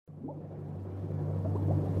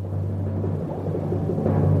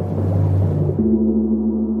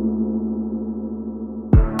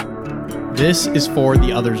This is for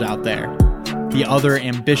the others out there, the other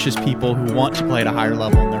ambitious people who want to play at a higher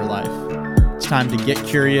level in their life. It's time to get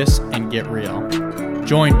curious and get real.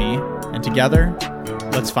 Join me, and together,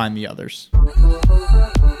 let's find the others.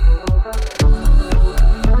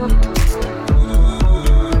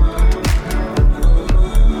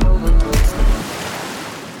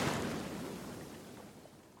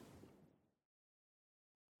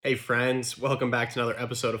 Hey friends, welcome back to another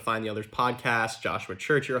episode of Find the Others podcast. Joshua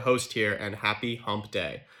Church, your host here, and happy Hump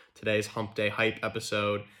Day. Today's Hump Day Hype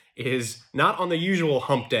episode is not on the usual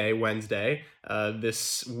Hump Day Wednesday.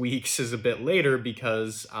 This week's is a bit later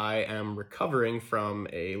because I am recovering from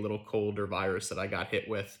a little cold or virus that I got hit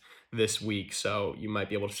with this week. So you might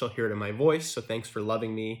be able to still hear it in my voice. So thanks for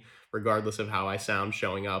loving me, regardless of how I sound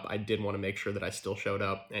showing up. I did want to make sure that I still showed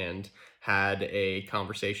up and had a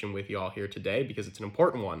conversation with you all here today because it's an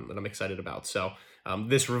important one that I'm excited about. So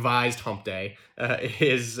this revised Hump Day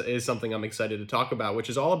is something I'm excited to talk about, which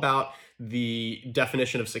is all about the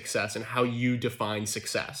definition of success and how you define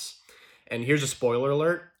success. And here's a spoiler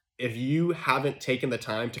alert. If you haven't taken the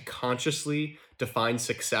time to consciously define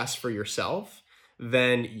success for yourself,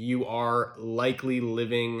 then you are likely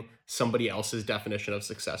living somebody else's definition of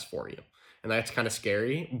success for you. And that's kind of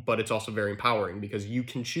scary, but it's also very empowering because you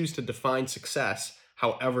can choose to define success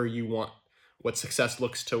however you want. What success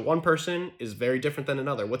looks to one person is very different than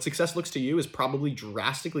another. What success looks to you is probably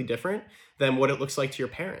drastically different than what it looks like to your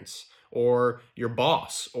parents or your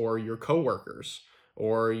boss or your coworkers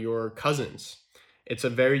or your cousins. It's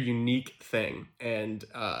a very unique thing, and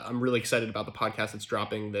I'm really excited about the podcast that's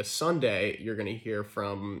dropping this Sunday. You're going to hear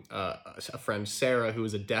from a friend, Sarah, who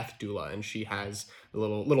is a death doula, and she has a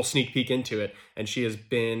little sneak peek into it. And she has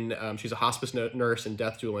been, she's a hospice nurse and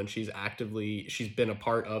death doula, and she's been a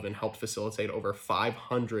part of and helped facilitate over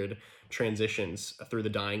 500 transitions through the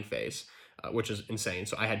dying phase. Which is insane.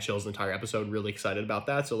 So I had chills the entire episode, really excited about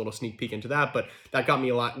that. So a little sneak peek into that, but that got me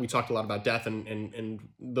a lot. We talked a lot about death and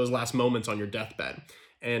those last moments on your deathbed.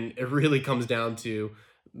 And it really comes down to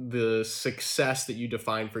the success that you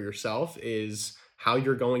define for yourself is how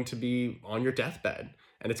you're going to be on your deathbed.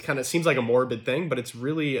 And it's kind of seems like a morbid thing, but it's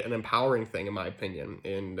really an empowering thing, in my opinion.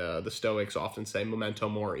 And the Stoics often say, memento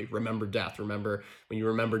mori, remember death. Remember, when you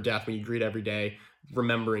remember death, when you greet every day,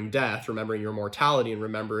 remembering death, remembering your mortality, and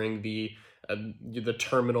remembering the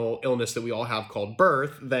terminal illness that we all have called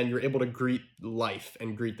birth, then you're able to greet life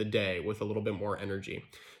and greet the day with a little bit more energy.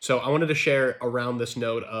 So I wanted to share around this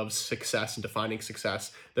note of success and defining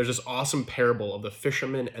success. There's this awesome parable of the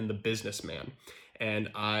fisherman and the businessman. And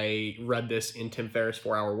I read this in Tim Ferriss'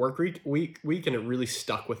 4-Hour Work Week, and it really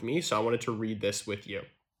stuck with me. So I wanted to read this with you.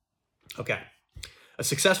 Okay. A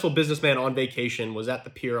successful businessman on vacation was at the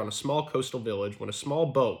pier on a small coastal village when a small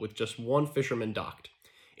boat with just one fisherman docked.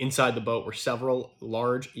 Inside the boat were several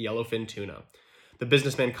large yellowfin tuna. The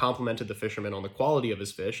businessman complimented the fisherman on the quality of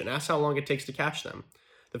his fish and asked how long it takes to catch them.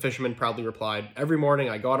 The fisherman proudly replied, "Every morning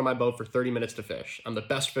I go out on my boat for 30 minutes to fish. I'm the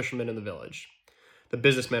best fisherman in the village." The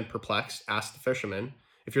businessman, perplexed, asked the fisherman,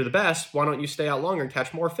 "If you're the best, why don't you stay out longer and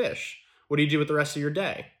catch more fish? What do you do with the rest of your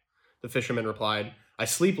day?" The fisherman replied, "I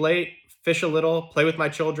sleep late, fish a little, play with my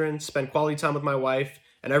children, spend quality time with my wife,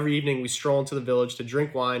 and every evening we stroll into the village to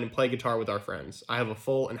drink wine and play guitar with our friends. I have a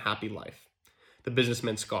full and happy life." The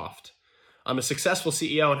businessman scoffed. "I'm a successful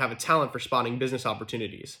CEO and have a talent for spotting business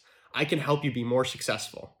opportunities. I can help you be more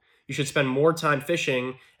successful. You should spend more time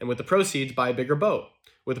fishing and with the proceeds buy a bigger boat.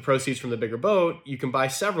 With the proceeds from the bigger boat, you can buy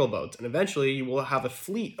several boats, and eventually you will have a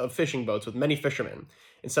fleet of fishing boats with many fishermen.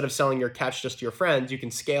 Instead of selling your catch just to your friends, you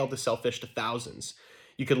can scale to sell fish to thousands.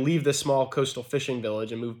 You could leave this small coastal fishing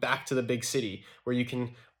village and move back to the big city where you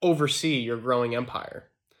can oversee your growing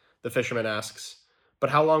empire." The fisherman asks,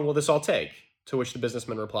 "But how long will this all take?" To which the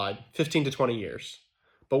businessman replied, 15 to 20 years.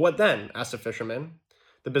 "But what then?" asked the fisherman.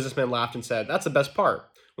 The businessman laughed and said, "That's the best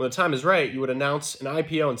part. When the time is right, you would announce an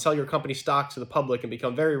IPO and sell your company stock to the public and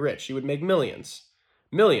become very rich. You would make millions.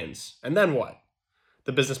 Millions. And then what?"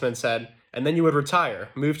 The businessman said, "And then you would retire,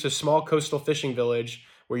 move to a small coastal fishing village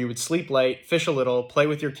where you would sleep late, fish a little, play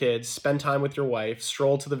with your kids, spend time with your wife,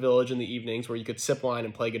 stroll to the village in the evenings where you could sip wine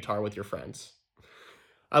and play guitar with your friends."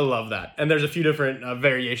 I love that. And there's a few different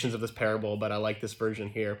variations of this parable, but I like this version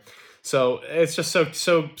here. So it's just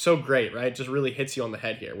so great, right? It just really hits you on the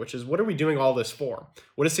head here, which is, what are we doing all this for?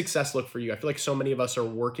 What does success look for you? I feel like so many of us are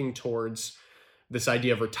working towards this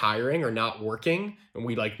idea of retiring or not working, and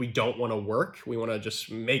we don't want to work. We want to just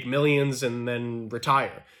make millions and then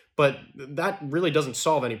retire. But that really doesn't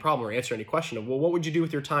solve any problem or answer any question of, well, what would you do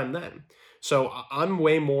with your time then? So I'm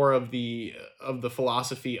way more of the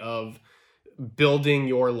philosophy of building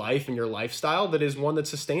your life and your lifestyle that is one that's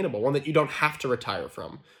sustainable, one that you don't have to retire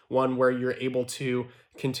from, one where you're able to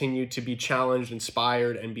continue to be challenged,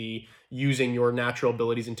 inspired, and be using your natural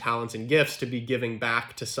abilities and talents and gifts to be giving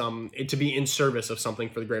back to be in service of something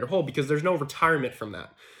for the greater whole, because there's no retirement from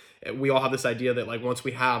that. We all have this idea that like once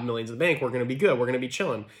we have millions in the bank, we're going to be good, we're going to be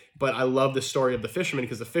chilling. But I love the story of the fisherman,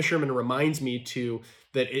 because the fisherman reminds me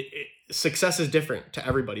that success is different to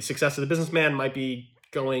everybody. Success as a businessman might be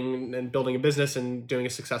going and building a business and doing a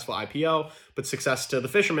successful IPO, but success to the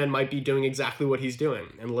fisherman might be doing exactly what he's doing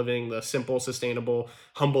and living the simple, sustainable,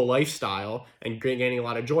 humble lifestyle and gaining a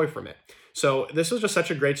lot of joy from it. So this was just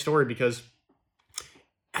such a great story because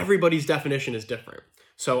everybody's definition is different.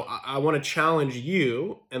 So I want to challenge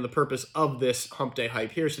you, and the purpose of this Hump Day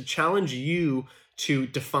Hype here is to challenge you to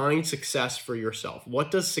define success for yourself.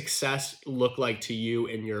 What does success look like to you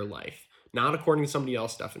in your life? Not according to somebody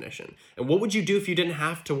else's definition. And what would you do if you didn't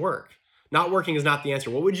have to work? Not working is not the answer.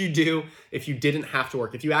 What would you do if you didn't have to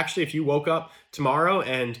work? If you woke up tomorrow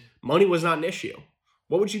and money was not an issue,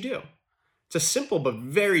 what would you do? It's a simple but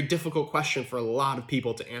very difficult question for a lot of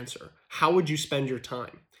people to answer. How would you spend your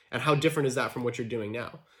time? And how different is that from what you're doing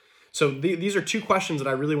now? So these are two questions that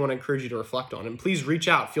I really want to encourage you to reflect on. And please reach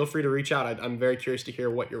out. Feel free to reach out. I'm very curious to hear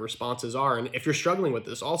what your responses are. And if you're struggling with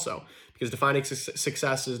this also, because defining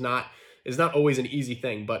success is not always an easy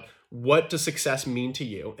thing, but what does success mean to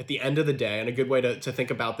you at the end of the day? And a good way to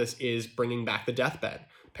think about this is bringing back the deathbed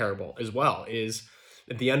parable as well, is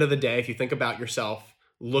at the end of the day, if you think about yourself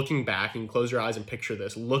looking back, and close your eyes and picture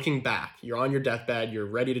this, looking back, you're on your deathbed, you're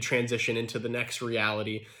ready to transition into the next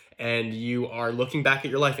reality, and you are looking back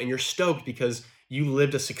at your life and you're stoked because you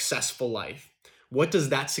lived a successful life. What does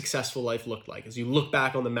that successful life look like? As you look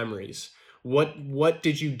back on the memories, what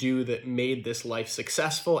did you do that made this life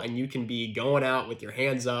successful, and you can be going out with your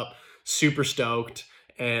hands up, super stoked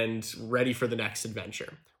and ready for the next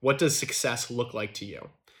adventure? What does success look like to you?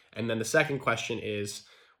 And then the second question is,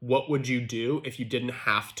 what would you do if you didn't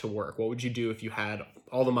have to work? What would you do if you had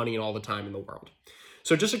all the money and all the time in the world?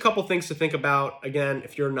 So just a couple things to think about. Again,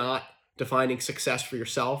 if you're not defining success for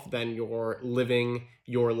yourself, then you're living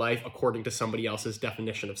your life according to somebody else's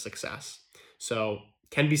definition of success. So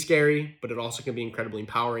can be scary, but it also can be incredibly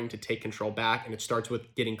empowering to take control back. And it starts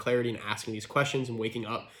with getting clarity and asking these questions and waking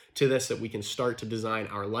up to this, that we can start to design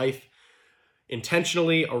our life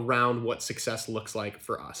intentionally around what success looks like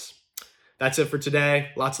for us. That's it for today.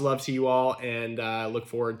 Lots of love to you all, and look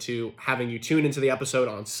forward to having you tune into the episode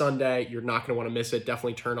on Sunday. You're not going to want to miss it.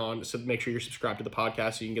 Definitely turn on, so make sure you're subscribed to the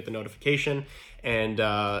podcast so you can get the notification. And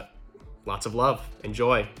lots of love.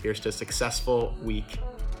 Enjoy. Here's to a successful week